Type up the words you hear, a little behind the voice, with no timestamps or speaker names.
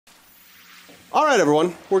All right,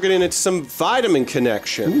 everyone. We're getting into some vitamin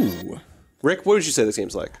connection. Ooh. Rick, what would you say this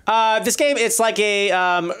game's like? This game, it's like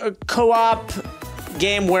a co-op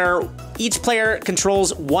game where each player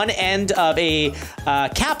controls one end of a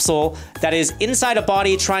capsule that is inside a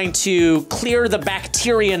body trying to clear the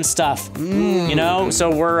bacteria and stuff. You know? So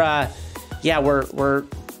we're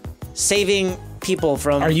saving people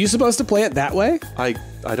from... Are you supposed to play it that way?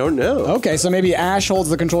 I don't know. Okay, so maybe Ash holds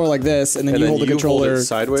the controller like this, and then you hold the controller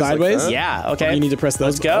sideways? Like that? Yeah, okay. You need to press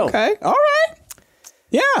those. Let's go. Okay, all right.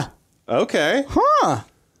 Yeah. Okay. Huh.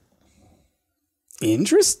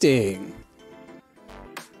 Interesting.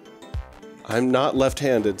 I'm not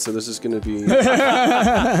left-handed, so this is going to be...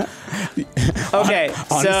 Okay,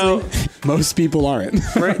 Honestly, most people aren't.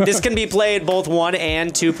 this can be played both 1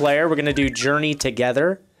 and 2 player. We're going to do Journey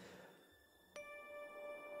together.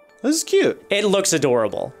 This is cute. It looks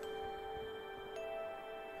adorable.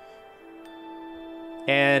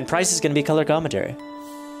 And Price is going to be color commentary.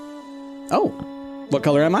 Oh, what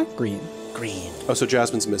color am I? Green. Green. Oh, so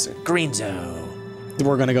Jasmine's missing. Green zone.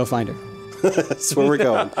 We're gonna go find her. That's where we're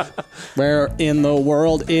going. Where in the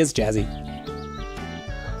world is Jazzy?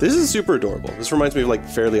 This is super adorable. This reminds me of like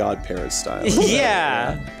Fairly Odd Parents style.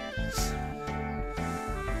 Yeah.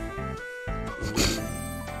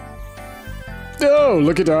 Oh,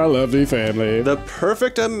 look at our lovely family. The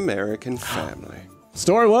perfect American family.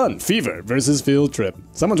 Story 1, fever versus field trip.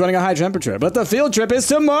 Someone's running a high temperature, but the field trip is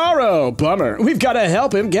tomorrow. Bummer. We've got to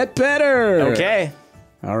help him get better. Okay.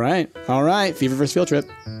 All right. Fever versus field trip.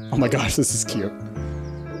 Oh my gosh, this is cute.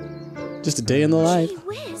 Just a day in the life. Gee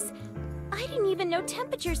whiz. I didn't even know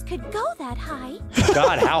temperatures could go that high.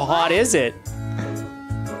 God, how hot is it?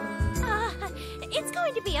 It's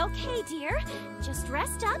going to be okay, dear. Just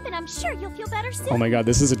rest up and I'm sure you'll feel better soon. Oh my god,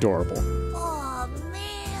 this is adorable. Oh,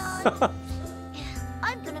 man.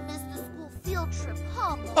 I'm gonna miss the school field trip,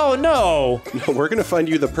 huh? Oh no. We're going to find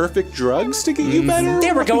you the perfect drugs to get you better?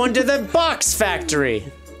 They were going to the box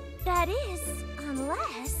factory. That is,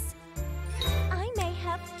 unless I may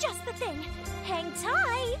have just the thing. Hang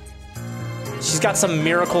tight. She's got some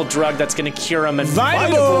miracle drug that's going to cure him. And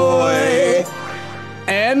Vita Boy!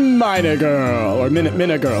 And Mina Girl, or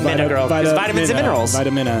Mina Girl. Mina Girl, because vitamins and minerals.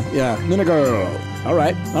 Vitamina, yeah, Mina Girl. All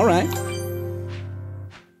right. All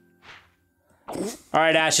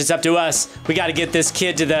right, Ash, it's up to us. We got to get this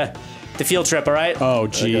kid to the field trip, all right? Oh,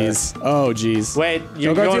 jeez. Okay. Oh, jeez. Wait,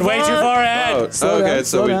 you're going way too far ahead. Oh, okay,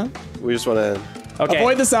 so we just want to... Okay.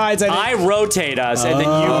 Avoid the sides, I rotate us, and then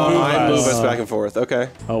you move us. I move us back and forth, okay.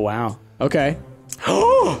 Oh, wow. Okay.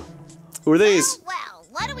 Who are these? Well,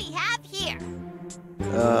 what do we have here?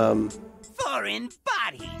 Foreign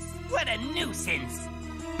bodies. What a nuisance.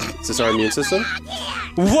 Is this our immune system?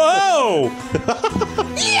 Whoa! Who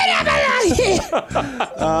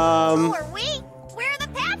are we? We're the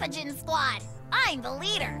pathogen squad. I'm the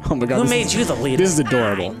leader. Oh my god. Who made you the leader? This is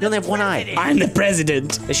adorable. You only have one eye. I'm the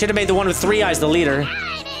president. They should have made the one with 3 eyes the leader.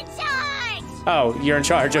 I'm in charge. Oh, you're in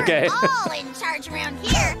charge, okay. We're all in charge around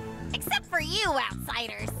here, except for you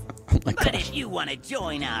outsiders. Oh my But gosh. if you want to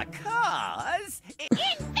join our cause,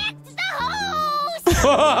 Infect the host! That's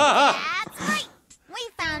right. We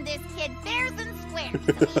found this kid fair and square.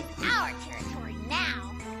 So he's our territory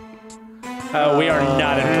now. Oh, we are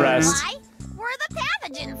not impressed. Why? We're the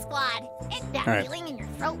pathogen squad. It's that All right. feeling in your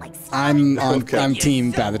throat like swallowing. I'm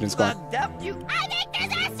team pathogen squad. plugged up, you I make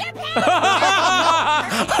disaster pants!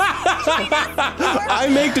 I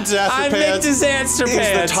make disaster I pants. make disaster Is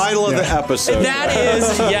pants. the title of the episode. That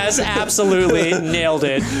is, yes, absolutely nailed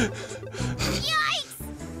it. Yikes!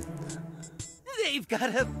 They've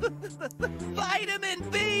got a vitamin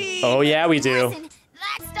B. Oh yeah, we do. Listen,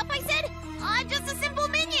 that stuff I said, I'm just a simple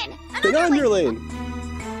minion. Get on your lane.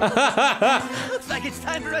 Looks like it's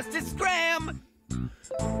time for us to scram.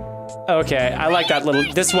 Okay, I like that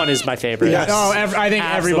little. This one is my favorite. Yes. Oh, I think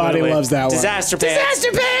everybody Absolutely. loves that one. Disaster pants.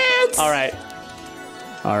 Disaster pants! All right.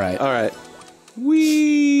 All right. All right.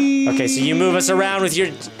 Wee. Okay, so you move us around with your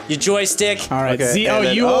joystick. All right. Okay, Z, and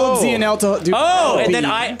then- you hold Z and L to do. Oh, and then B.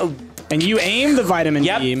 I. Oh, And you aim the vitamin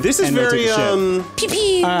Yep. beam. This is and they'll very, take a shit. pee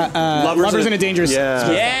pee. Lovers in a dangerous.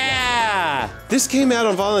 Yeah. Yeah. This came out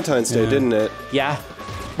on Valentine's Day, didn't it? Yeah.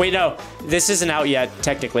 Wait, no. This isn't out yet,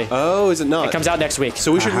 technically. Oh, is it not? It comes out next week.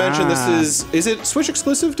 So we should mention this is it Switch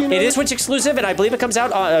exclusive? Do you know? It is Switch exclusive, and I believe it comes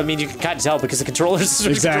out. I mean, you can kind of tell because the controller is a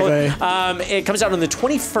Switch Exactly. controller. It comes out on the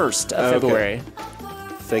 21st of February.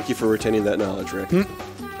 Thank you for retaining that knowledge, Rick.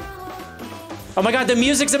 Oh my God, the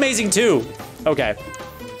music's amazing too. Okay.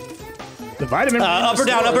 The vitamin. Up or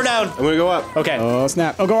down, up or down. I'm gonna go up. Okay. Oh,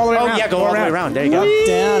 snap. Oh, go all the way around. Oh, yeah, go all the way around. There you go. Up,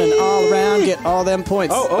 down, and all around. Get all them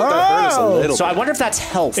points. Oh, that hurt us a little So I bit. wonder if that's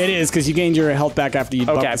health. It is, because you gained your health back after you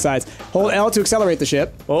bumped Okay. the sides. Hold L to accelerate the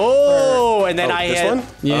ship. Oh, and then Oh, I this hit. one?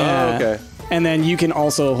 Yeah. Oh, okay. And then you can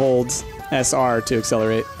also hold SR to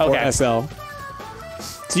accelerate. Okay. Or SL.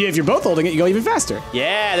 So if you're both holding it, you go even faster.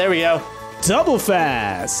 Yeah, there we go. Double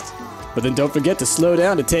fast. But then don't forget to slow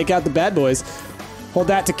down to take out the bad boys. Hold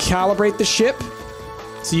that to calibrate the ship.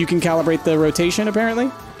 So you can calibrate the rotation, apparently.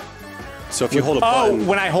 So if you hold a Oh, button,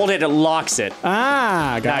 when I hold it, it locks it.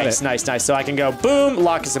 Ah, got Nice, it. nice, nice. So I can go boom,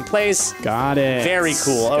 lock us in place. Got it. Very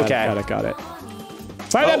cool. Got it, Okay. Got it.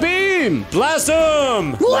 Fire that beam! Blast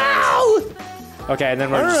him! Wow! Okay, and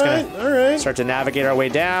then we're all just right, gonna all right. start to navigate our way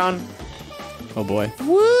down. Oh boy.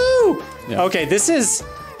 Woo! Yeah. Okay, this is.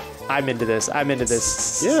 I'm into this. I'm into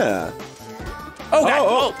this. Yeah. Oh, God.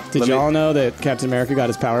 Oh, Oh. Did y'all know that Captain America got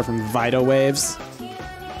his power from Vita waves?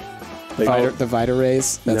 The Vita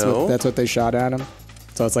rays. No. That's what they shot at him.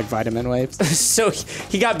 So it's like vitamin waves. So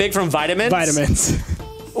he got big from vitamins? Vitamins.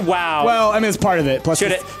 Wow. Well, I mean, it's part of it. Plus,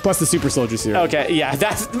 Should the, it- plus the super soldier serum. Okay, yeah,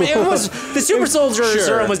 that's it was the super soldier Sure.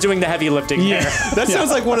 serum was doing the heavy lifting Yeah. there. That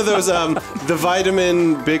sounds like one of those, the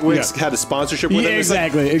vitamin bigwigs Yeah. had a sponsorship with Yeah, him. It's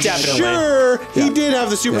like, exactly. Definitely. sure, he did have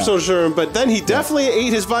the super Yeah. soldier serum, but then he definitely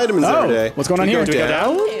ate his vitamins Oh, every day. what's going on Do we here? go Do we go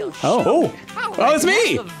down? Oh. Oh, it's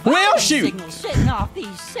me. Well, shoot. Setting off these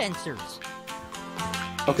sensors.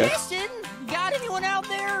 Okay. Listen, got anyone out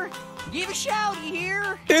there? Give a shout, you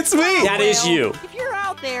hear? It's me. That is Well, you. If you're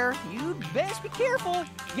out there, you'd best be careful.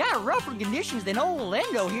 Got rougher conditions than old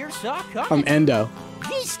Endo here, so I'm coming. Endo.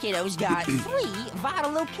 These kiddos got 3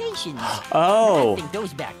 vital locations. I Oh. think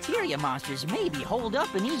those bacteria monsters may be holed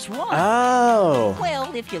up in each one. Oh. Well,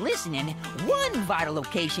 if you're listening, one vital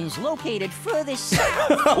location's located further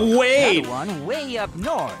south. Wait. The other one way up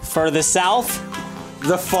north. Further south?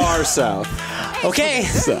 The far south. Okay.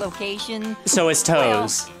 As for the third location. So it's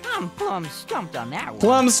toes. Well, I'm plumb stumped on that one.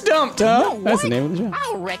 Plum Stumped, huh? No, That's the what? name of the show.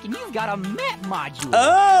 I reckon you've got a map module.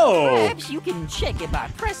 Oh. Perhaps you can check it by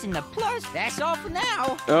pressing the plus. That's all for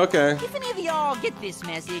now. Okay. If any of y'all get this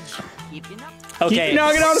message, keep your Okay. Keep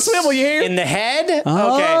knocking on a swivel, you hear? In the head?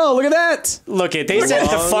 Oh, Okay. look at that. Look it. They said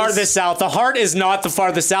the lungs. farthest south. The heart is not the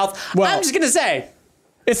farthest south. Well- I'm just gonna say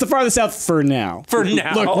It's the farthest south for now. for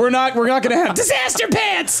now. Look, we're not gonna have disaster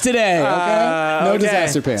pants today. Okay. No okay.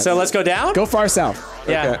 disaster pants. So let's go down. go far south.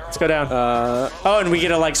 Yeah. Okay. Let's go down. Oh, and we get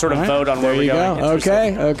to like sort of All right, vote on where there we're you going. go.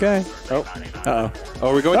 Okay. Okay. Oh. Uh-oh.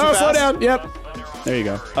 Oh, we're going too Oh, fast? slow down. Yep. There you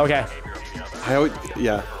go. Okay. I always,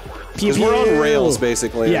 yeah. Pew, Because we're on pew. rails,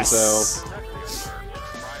 basically. Yes. So,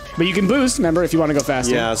 But you can boost. Remember, if you want to go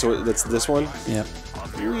faster. yeah, so that's this one. Yep.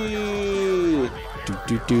 Whee.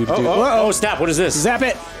 Do. oh. Uh-oh. Oh snap! What is this? Zap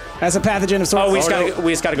it. That's a pathogen of sorts. Oh,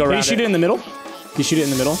 we just gotta go Can around you shoot it in the middle? Can you shoot it in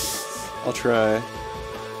the middle? I'll try.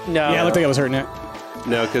 No. Yeah, it looked like I was hurting it.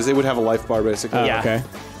 No, because it would have a life bar, basically. Oh, Yeah. okay.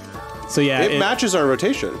 So yeah, It matches our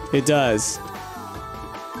rotation. It does.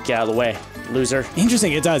 Get out of the way, loser.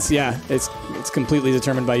 Interesting. It does. Yeah, it's completely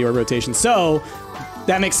determined by your rotation. So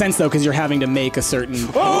that makes sense though, because you're having to make a certain.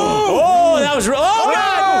 Oh, that was. Oh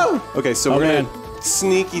God! Okay, so Oh, we're man. gonna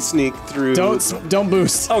sneak through. Don't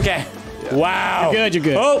boost. Okay. Wow. You're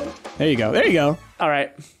good. Oh. There you go. There you go. All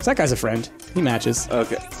right. So that guy's a friend. He matches.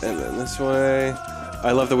 Okay, and then this way.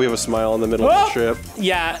 I love that we have a smile in the middle Oh. of the ship.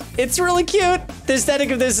 Yeah, it's really cute. The aesthetic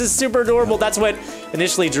of this is super adorable. That's what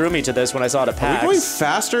initially drew me to this when I saw it at Are PAX. we going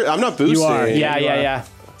faster? I'm not boosting. You are. Yeah.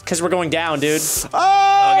 Because we're going down, dude.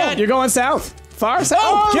 Oh! You're going south. Far south.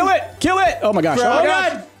 Oh, kill it. Kill it. Oh my gosh. Oh my Oh,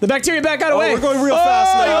 god. The bacteria back got away. we're going real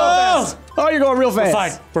fast now. You're going fast. Oh, you're going real fast.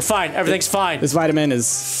 Fine. We're fine. Everything's fine. This vitamin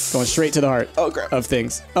is going straight to the heart Oh, crap. of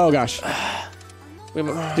things. Oh gosh.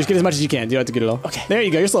 Just get as much as you can. You don't have to get it all. Okay. There you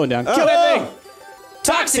go. You're slowing down. Kill that thing.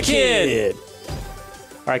 Toxic Kid.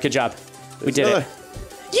 All right, good job. We did it. Another-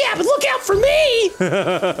 Yeah, but look out for me!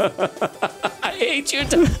 I hate you,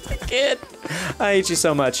 Toxic Kid. I hate you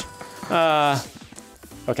so much.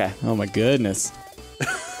 Okay. Oh my goodness.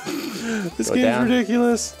 This Go game's down.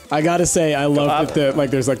 ridiculous. I gotta say, I love up. that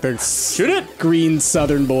there's like the Shoot it. green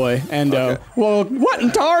southern boy, Endo. Okay. Well, what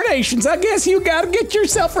in tarnations? I guess you gotta get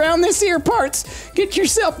yourself around this here parts. Get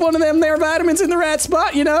yourself one of them there vitamins in the right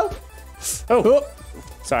spot, you know? Oh,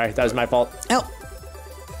 sorry. That was my fault. Help.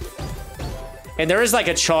 And there is like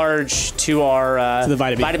a charge to our To the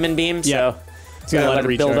vitamin beam, Yeah. so It's gotta let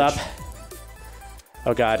it build up. recharge.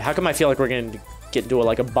 Oh god, how come I feel like we're gonna get into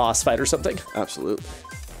like a boss fight or something? Absolutely.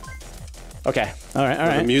 Okay, All right, all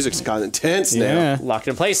The right. music's gotten intense now. Yeah. locked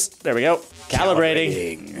in place. There we go.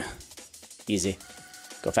 Calibrating. Easy.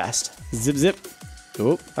 Go fast. Zip, zip.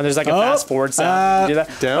 Oop. Oh, there's like a fast forward sound. Do that.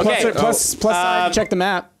 Down? Okay. Plus side, check the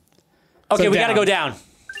map. Okay, So we gotta down. go down.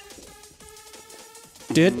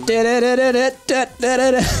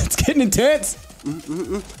 It's getting intense.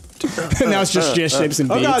 Now it's just shapes and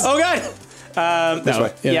beats. God. Oh god. This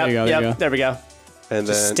way. Yeah, there you go. There you go. There we go. And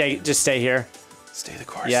then Just stay here. stay the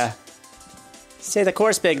course. Yeah. Stay the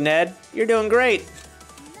course, Big Ned. You're doing great.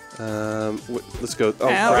 Let's go. Oh,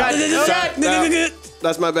 Ow. crap. Oh, Sorry. No,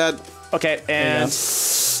 that's my bad. Okay, and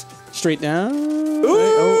Straight down.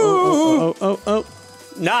 Ooh. Oh.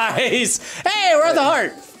 nice. Hey, we're at the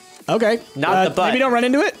heart. Okay. Not the butt. Maybe don't run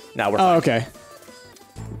into it? No, we're Oh, fine. okay.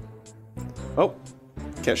 Oh,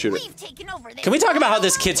 can't shoot it. We've taken over this. Can we talk about how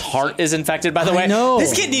this kid's heart is infected, by the way? know.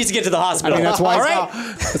 This kid needs to get to the I hospital. mean, that's why, All he's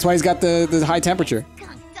right? that's why he's got the high temperature.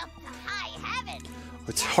 Gunked up to high heaven.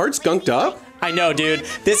 Its heart's gunked up. I know, dude.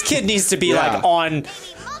 This kid needs to be Yeah. like on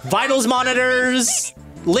vitals monitors,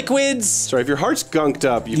 liquids. Sorry, if your heart's gunked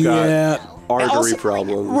up, you've got artery Also-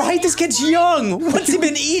 problems. Right, this kid's young. What's he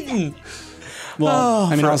been eating? Well,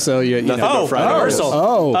 I mean, also, you Nothing know, but fried rehearsal. Oreos.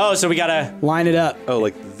 Oh. Oh, so we gotta. line it up. Oh,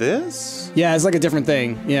 like this? Yeah, it's like a different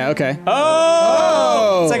thing. Yeah, okay.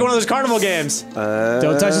 Oh! It's like one of those carnival games.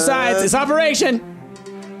 Don't touch the sides. It's operation.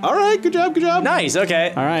 All right, good job, good job. Nice.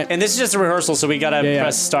 Okay. All right. And this is just a rehearsal, so we gotta Yeah,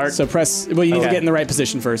 press start. So press, well, you need to Okay. get in the right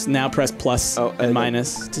position first. Now press plus Oh, and and-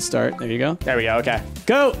 minus to start. There you go. There we go. Okay.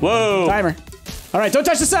 Go. Whoa. Timer. All right, don't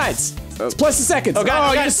touch the sides. It's plus the seconds. Oh, God, oh,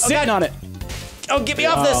 you're God, just oh, sitting God. on it. Oh, get me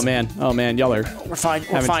off this. Oh man, y'all are We're fine. We're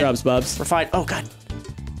having fine. troubles, bubs. We're fine. Oh God.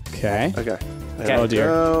 Okay. Okay. Okay. Oh dear.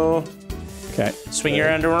 Go. Okay. Swing your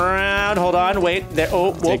end around. Hold on. Wait. There.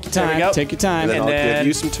 Oh. Whoa, Take your There we time. go. Take your time. And then And I'll then- give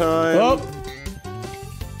you some time. Oh.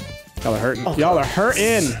 Y'all are hurting. Y'all are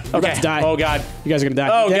hurting. You're about Okay. to die. Oh God. You guys are gonna die.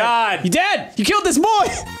 Oh, You're dead. God. You dead. You killed this boy.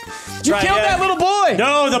 You Try killed again. that little boy.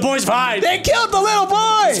 No, the boy's fine. They killed the little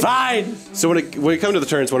boy. Fine. So when it come to the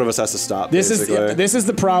turns, one of us has to stop. This basically. is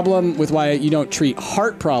the problem with why you don't treat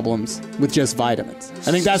heart problems with just vitamins. I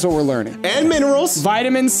think that's what we're learning. and minerals.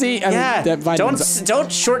 Vitamin C. I mean, Yeah. that vitamins.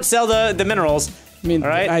 Don't short sell the minerals. I mean, all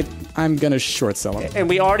right. I'm gonna short sell them. And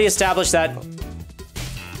we already established that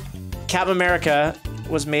Captain America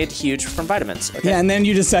was made huge from vitamins. Okay. Yeah, and then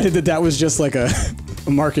you decided that that was just like a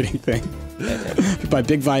marketing thing. By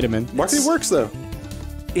Big Vitamin. Marketing works though.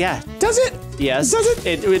 Yeah. Does it? Yes. Does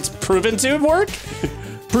it? It's proven to work.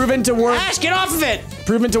 Proven to work. Ash, get off of it.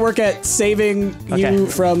 Proven to work at saving Okay. you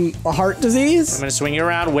from a heart disease. I'm gonna swing you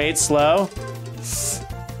around. Wait, slow.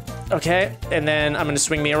 Okay, and then I'm gonna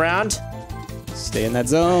swing me around. Stay in that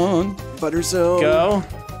zone. Butter zone. Go.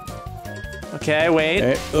 Okay, wait.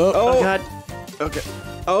 Okay. Oh God. Okay.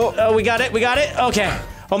 Oh. Oh, we got it. We got it. Okay.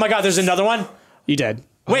 Oh my God, there's another one. You dead.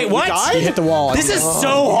 Wait, what? died? You hit the wall. This is so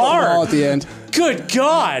All at hard. the end. Good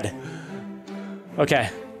God. Okay.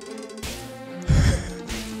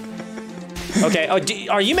 Okay.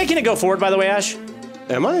 Oh, are you making it go forward, by the way, Ash?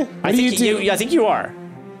 Am I? I do think you do? I think you are.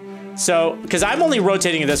 So, because I'm only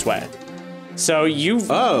rotating it this way. So you.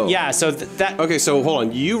 Oh. Yeah. So that. Okay, so hold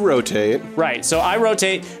on. You rotate. Right. So I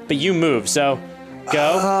rotate, but you move. So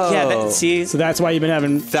go. Yeah. That, see. So that's why you've been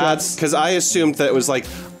having. That's because I assumed that it was like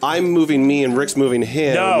I'm moving me and Rick's moving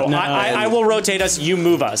him. No, No. I will rotate us. You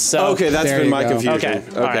move us. So. Okay, that's There been you my go. confusion.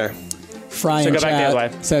 Okay, all right. Fry So in go back the other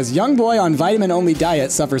chat way. says young boy on vitamin only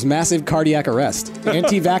diet suffers massive cardiac arrest.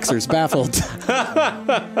 Anti-vaxxers baffled.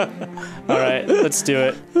 All right. Let's do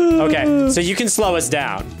it. Okay. So you can slow us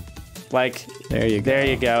down. Like. There you go. There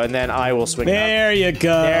you go. And then I will swing up. There you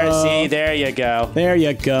go. There. See. There you go. There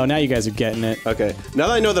you go. Now you guys are getting it. Okay. Now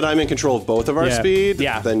that I know that I'm in control of both of our Yeah. speed,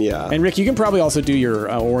 Yeah. then yeah. And Rick, you can probably also do your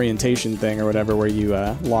orientation thing or whatever, where you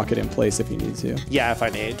lock it in place if you need to. Yeah, if I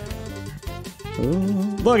need.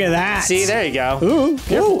 Look at that. See, there you go. Ooh,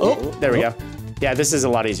 careful. Oh. There we go. Yeah, this is a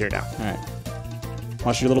lot easier now. All right.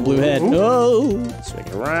 Watch your little blue head. Oh. Swing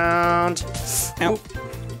it around. Ow.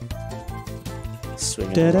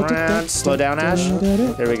 Swing it around. Slow down, Ash.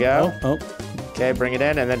 There we go. Oh. Okay, bring it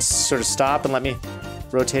in and then sort of stop and let me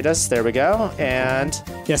rotate us. There we go. And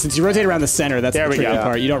Yeah, since you rotate around the center, that's There the we tricky go.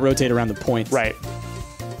 part. You don't rotate around the points. right.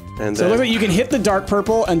 And So then, look like you can hit the dark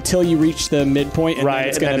purple until you reach the midpoint, and Right, then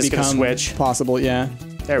it's and going then to it's gonna become switch. possible. Yeah.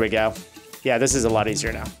 There we go. Yeah, this is a lot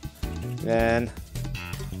easier now. Then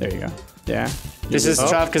There you go. Yeah. this is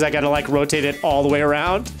tough because I got to like rotate it all the way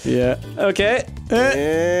around. Yeah. Okay.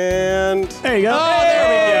 and There you go. Oh, there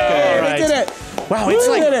we go. Hey, All we right. did it. Wow, it's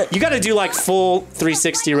We did like it. you got to do like full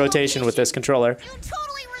 360 rotation with this controller. You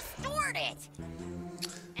totally restored it.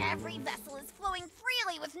 Every vessel is flowing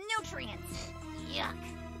freely with nutrients. Yuck.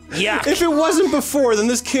 Yeah. if it wasn't before, then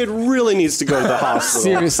this kid really needs to go to the hospital.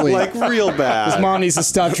 Seriously. Like real bad. Mom needs to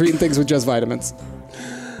stop treating things with just vitamins.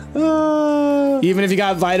 Even if you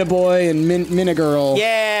got Vita Boy and Minigirl.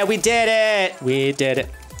 Yeah, we did it. We did it.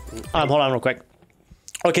 Hold on real quick.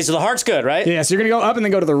 Okay, so the heart's good, right? Yeah, so you're gonna go up and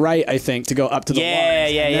then go to the right, I think, to go up to the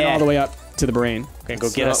lungs. And then all the way up to the brain. Okay, go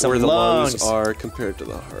get us some where the lungs. lungs are compared to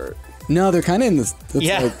the heart. No, they're kind of in the.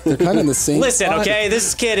 They're kind of in the same. Listen, spot. okay,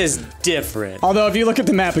 this kid is different. Although, if you look at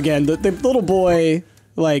the map again, the little boy,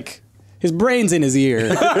 like, his brain's in his ear,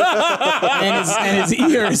 and his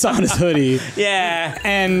ear is on his hoodie. Yeah.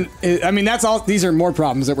 And I mean, that's all. These are more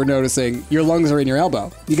problems that we're noticing. Your lungs are in your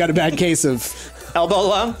elbow. You got a bad case of Elbow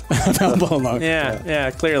lung? elbow lung.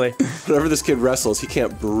 Yeah, clearly. Whenever this kid wrestles, he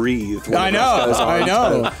can't breathe. I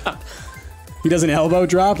know. He does an elbow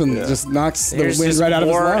drop and just knocks the wind right out of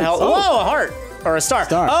his lungs. Whoa, a heart. Or a star.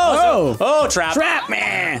 Oh, trap. Trap,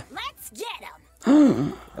 man. Let's get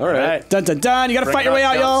him. All right. Dun, dun, dun. You got to fight your way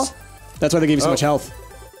out, y'all. Guns. That's why they give you so much health.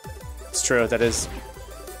 It's true, that is.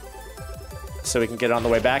 So we can get on the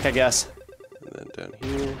way back, I guess. And then down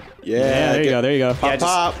here. Yeah, there you go. There you go. Yeah,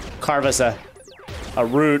 Pop. just carve us a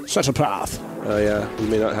route. Such a path. Oh yeah, we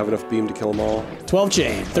may not have enough beam to kill them all. 12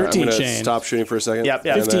 chain, 13 I'm gonna chain, stop shooting for a second. Yep,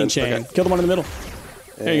 yep. 15 and then- chain. okay. Kill the one in the middle.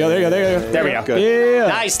 There you go. There you go. There you go. There we go. Good. Yeah.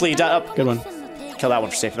 Nicely done. Good one. Kill that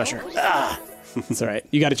one for safety measure. Ah. That's all right.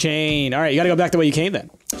 You got a chain. All right, you got to go back the way you came then.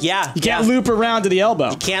 Yeah. You can't loop around to the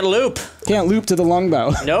elbow. Can't loop. Can't loop to the lung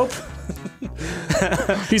bow. Nope.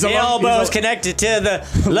 He's a The elbow's connected to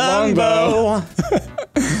the lung bow.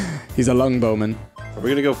 He's a lung bowman. Are we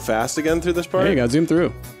gonna go fast again through this part? There you go. Zoom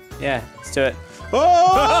through. Yeah, let's do it.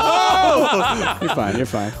 Oh! You're fine. You're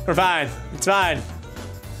fine. We're fine. It's fine.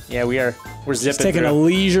 Yeah, we're zipping Just taking through. a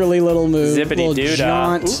leisurely little move. Zippity little doo-dah.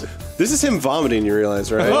 jaunt. This is him vomiting. You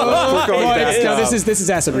realize, right? Oh, We're going fast no, now. this is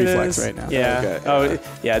acid reflex right now. Yeah. Okay. Oh,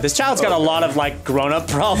 yeah. This child's got a lot of like grown-up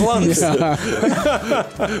problems.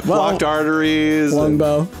 Blocked arteries. Lung and-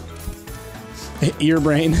 bow. Ear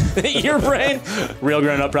brain. Your brain, real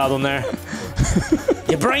grown-up problem there.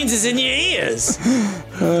 Your brains is in your ears.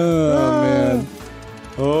 Oh man.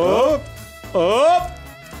 Oh.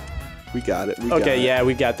 We got it. We got Okay, it. yeah,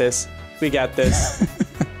 we got this. We got this.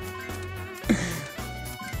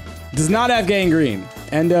 Does not have gangrene.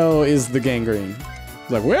 Endo is the gangrene.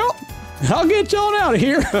 He's like, well, I'll get y'all out of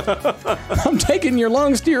here. I'm taking your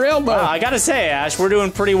lungs to your elbow. Wow, I gotta say, Ash, we're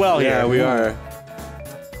doing pretty well Yeah, here. we are.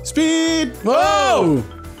 Speed. Whoa!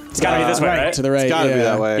 It's gotta be this way, right? To the right. It's gotta yeah. be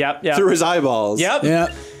that way. Yep. Through his eyeballs. Yep. Yeah.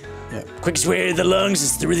 Quickest way to the lungs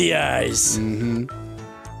is through the eyes. Mm-hmm.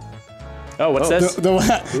 Oh, what's this?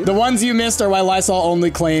 The ones you missed are why Lysol only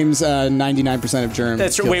claims 99% of germs.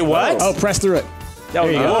 That's wait, what? Oh, press through it. Oh,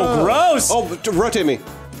 you go. oh, gross! Oh, rotate me.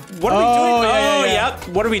 What are we doing? yeah. Yep.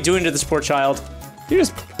 What are we doing to this poor child? You're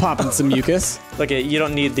just popping some mucus. Look, you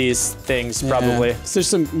don't need these things, probably. Yeah. So there's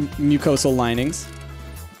some mucosal linings.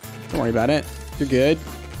 Don't worry about it. You're good.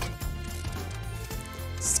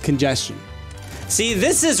 It's congestion. See,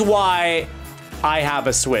 this is why I have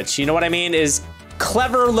a Switch. You know what I mean? Is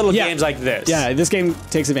clever little Yeah. games like this. Yeah, this game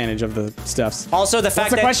takes advantage of the stuffs. Also, the What's fact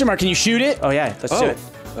the that. question mark? Can you shoot it? Oh yeah, let's do it.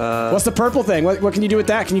 What's the purple thing? What can you do with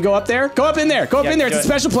that? Can you go up there? Go up in there. Go up Yeah, in there. do It's a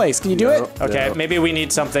it. special place. Can you do it? Okay, No. maybe we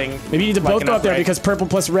need something. Maybe you need to like both an go up there upgrade. because purple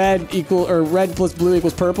plus red equal, or red plus blue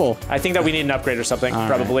equals purple. I think that we need an upgrade or something. All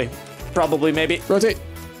Probably. Probably, maybe. Rotate.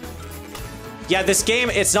 Yeah, this game,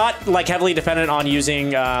 it's not like heavily dependent on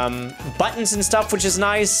using buttons and stuff, which is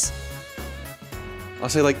nice. I'll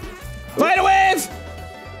say like. Fight a wave!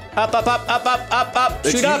 Up, up, up, up, up, up, up.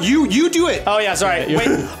 Shoot up. You do it. Oh yeah, sorry. Yeah, Wait.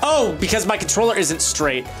 Oh, because my controller isn't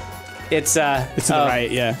straight. It's It's to the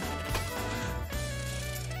right, yeah.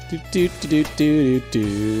 Do, do, do, do, do,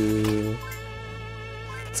 do.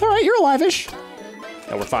 It's all right. You're alive-ish.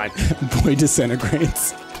 No, we're fine. Boy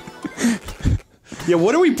disintegrates. Yeah.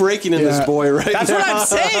 What are we breaking in Yeah. this boy right That's now? what I'm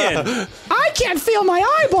saying. I can't feel my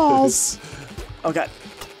eyeballs. Oh god. Out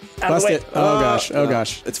of the Bust way. it. Oh gosh. Oh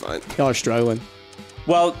gosh. It's fine. Y'all are struggling.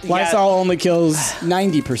 Well, yeah. Lysol only kills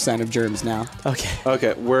 90% of germs now. Okay.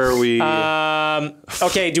 Okay. Where are we?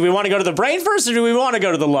 Okay, do we want to go to the brain first or do we want to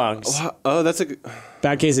go to the lungs? Oh, that's a. Good...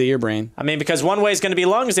 Bad case of your brain. I mean, because one way is going to be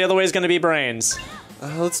lungs, the other way is going to be brains.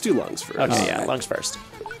 Let's do lungs first. Okay, yeah, lungs first.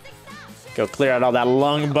 Go clear out all that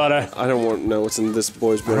lung butter. I don't want to know what's in this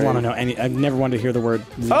boy's brain. I don't want to know any. I've never wanted to hear the word.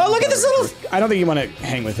 Oh, look at this little. I don't think you want to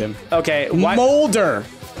hang with him. Okay, why? Molder.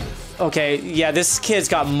 Okay, yeah, this kid's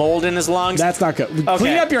got mold in his lungs. That's not good.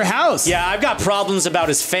 Clean up your house. Yeah, I've got problems about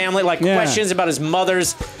his family, like Yeah. questions about his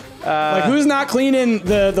mother's. Like who's not cleaning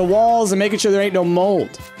the walls and making sure there ain't no mold?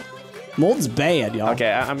 Mold's bad, y'all.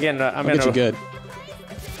 Okay, I'm getting I'll get you good.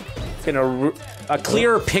 a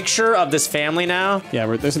clearer picture of this family now. Yeah,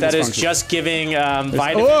 there's some That is dysfunction. just giving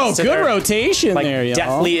vitamins. Oh, to good their, rotation like, there, y'all.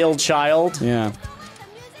 deathly ill child. Yeah.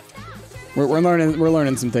 We're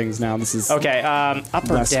learning some things now. This is Okay, up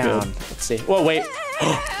or Less down? good. Let's see. Whoa, wait.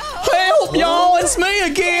 Help, y'all! It's me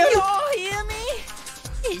again. Can you all hear me?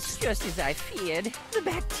 It's just as I feared. The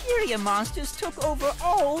bacteria monsters took over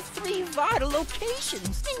all 3 vital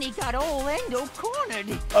locations, and they got old Endo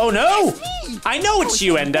cornered. Oh no! Me. I know it's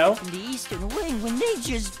you, Endo. From the eastern wing when they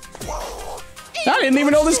just I didn't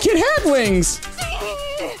even know this kid had wings.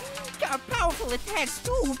 got powerful attacks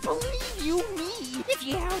too. Believe you me. If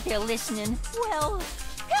you're out there listening, well,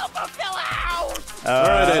 help a fella out. All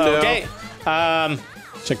right, Endo. Okay.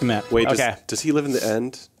 Check the map. Wait, Okay. does he live in the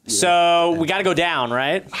end? So we got to go down,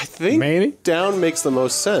 right? I think Maybe. down makes the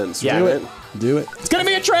most sense. Yeah. right? Do it. It's gonna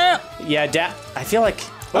be a trap. Yeah, down. I feel like.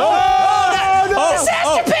 Oh,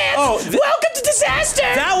 Disaster pants! Welcome to disaster!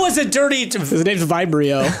 That was a dirty. His name's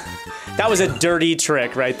Vibrio. That was a dirty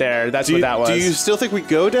trick right there. That's Do what you, that was. do you still think we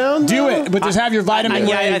go down? Do it, but just have your vitamin.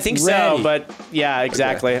 Yeah, ray I think ready. so. But yeah,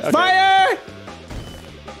 exactly. Okay. Fire!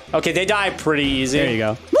 Okay, they die pretty easy. There you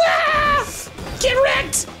go. Get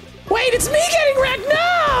wrecked! Wait, it's me getting wrecked!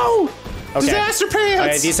 No! Okay. Disaster pants!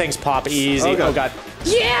 Okay, these things pop easy. Okay. Oh god.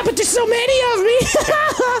 Yeah, but there's so many of me.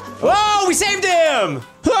 Whoa, we saved him!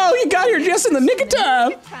 Oh, you got here just in the nick of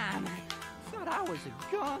time. Time. Thought I was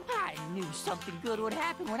a gun. I knew something good would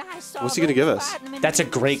happen when I saw. What's he gonna give us? That's a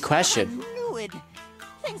great question. I knew it.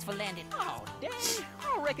 Thanks for landing. Oh, dang.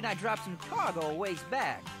 I reckon I dropped some cargo a ways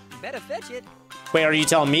back. You better fetch it. Wait, are you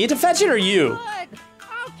telling me to fetch it or you? But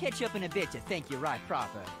I'll catch up in a bit to thank you right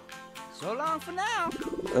proper. So long for now.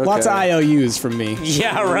 Okay. Lots of IOUs from me.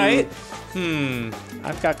 Yeah, right?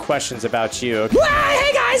 I've got questions about you.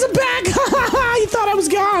 Hey guys, I'm back! You thought I was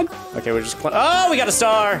gone. Okay, we're just. Oh, we got a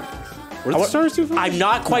star! What do the stars do for I'm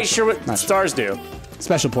not quite sure what Not sure. stars do.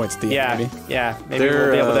 Special points at the Yeah, end, maybe. yeah. Maybe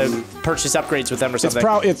They're, we'll be able to purchase upgrades with them or It's something.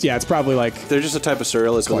 it's probably like They're just a type of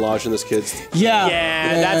cereal that's been lodged in this kid's. yeah.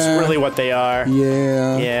 Yeah, that's really what they are.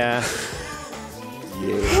 Yeah. Yeah.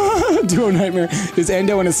 Duo nightmare. Is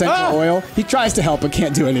Endo an essential oil? He tries to help but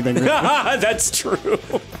can't do anything. Really. That's true.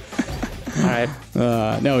 All right.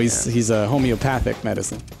 No, he's a homeopathic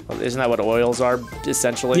medicine. Well, isn't that what oils are,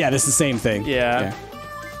 essentially? Yeah, this is the same thing. Yeah.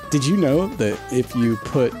 Did you know that if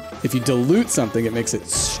you dilute something, it makes it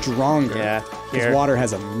stronger? Yeah. Because Here. water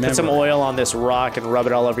has a memory. Put some oil on this rock and rub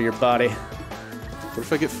it all over your body. What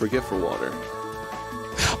if I get forgetful water?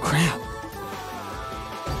 Oh crap!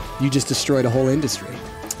 You just destroyed a whole industry,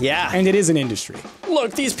 Yeah. and it is an industry.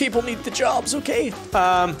 Look, these people need the jobs, okay?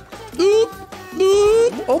 Oh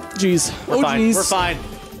jeez. We're fine. jeez. We're fine.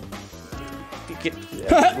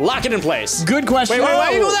 Lock it in place. Good question. Wait,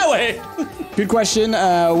 why you go that way? Good question.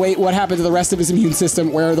 Wait, what happened to the rest of his immune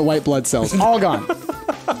system? Where are the white blood cells? All gone.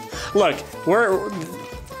 Look,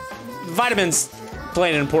 vitamins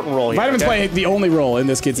play an important role here. Vitamins okay? play the only role in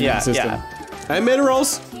this kid's Yeah, immune system. yeah. And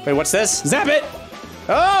minerals. Wait, what's this? Zap it.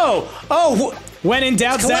 Oh! When in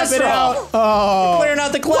doubt, zap it Cholesterol. out. Oh. Clearing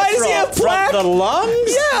out the cholesterol. Why does he have plaque? From the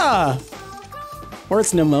lungs? Yeah. Or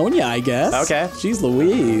it's pneumonia, I guess. Okay. Jeez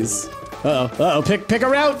Louise. Uh-oh. Pick a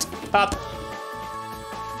route. Up.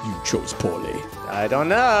 You chose poorly. I don't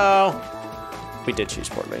know. We did choose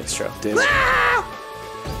poorly. It's true. Damn it.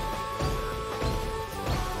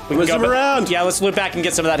 We can Whiz him ba- around. Yeah, let's loop back and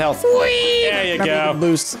get some of that health. There you go.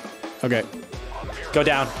 Boost. Okay. Go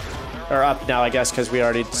down. Or up now, I guess, because we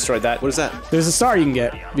already destroyed that. What is that? There's a star you can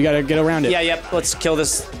get. You gotta get around it. Yeah, yep. Let's kill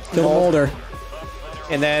this. Kill the molder.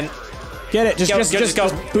 And then Get it. Just go.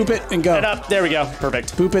 boop it and go. head up. There we go.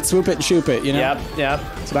 Perfect. Boop it, swoop it, and shoop it. You know. Yep, yep.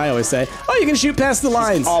 That's what I always say. Oh, you can shoot past the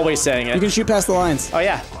lines. Always saying it. You can shoot past the lines. Oh,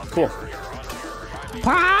 yeah. Cool.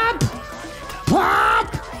 Pop!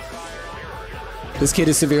 Pop! This kid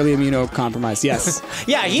is severely immunocompromised. Yes.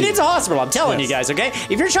 Yeah, he needs a hospital. I'm telling Yes. you guys, okay?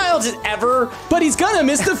 If your child is ever... But he's gonna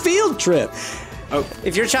miss the field trip.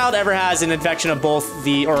 If your child ever has an infection of both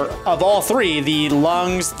of all three, the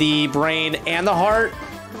lungs, the brain, and the heart,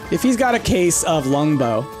 If he's got a case of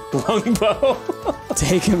lungbow,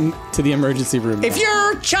 take him to the emergency room. If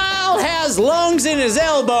your child has lungs in his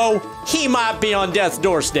elbow, he might be on death's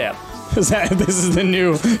doorstep. this is the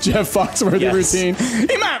new Jeff Foxworthy Yes. routine.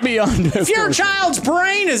 He might be on death. If your child's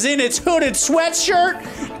brain is in its hooded sweatshirt,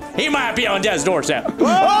 he might be on death's doorstep.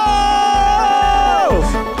 Oh!